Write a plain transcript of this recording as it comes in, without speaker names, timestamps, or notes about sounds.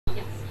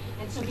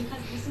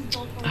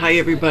Hi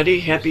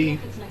everybody,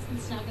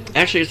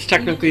 actually it's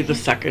technically the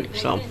 2nd,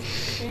 so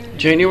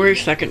January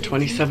 2nd,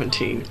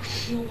 2017.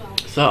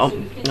 So,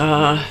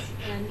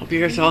 hope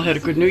you guys all had a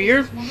good New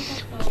Year.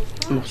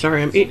 I'm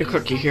sorry, I'm eating a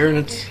cookie here and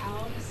it's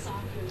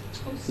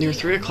near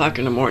 3 o'clock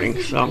in the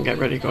morning, so I'm getting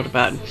ready to go to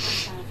bed.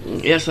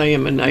 Yes, I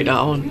am a night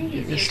owl,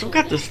 and I still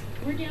got this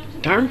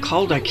darn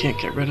cold I can't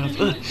get rid of.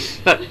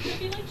 But,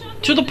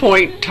 to the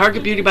point,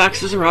 Target beauty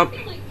boxes are up.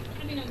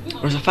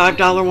 There's a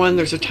 $5 one,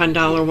 there's a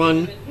 $10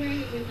 one.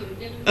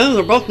 Oh,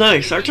 they're both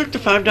nice. I took the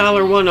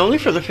 $5 one only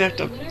for the fact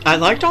that I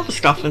liked all the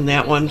stuff in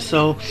that one,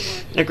 so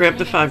I grabbed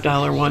the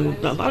 $5 one.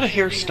 A lot of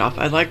hair stuff.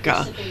 I like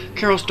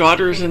Carol's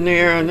Daughters in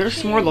there, and there's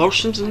some more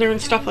lotions in there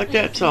and stuff like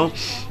that, so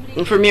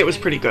for me it was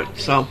pretty good.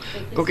 So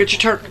go get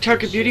your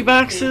Target beauty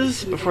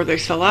boxes before they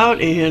sell out,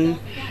 and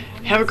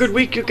have a good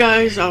week, you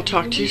guys. I'll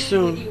talk to you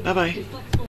soon. Bye-bye.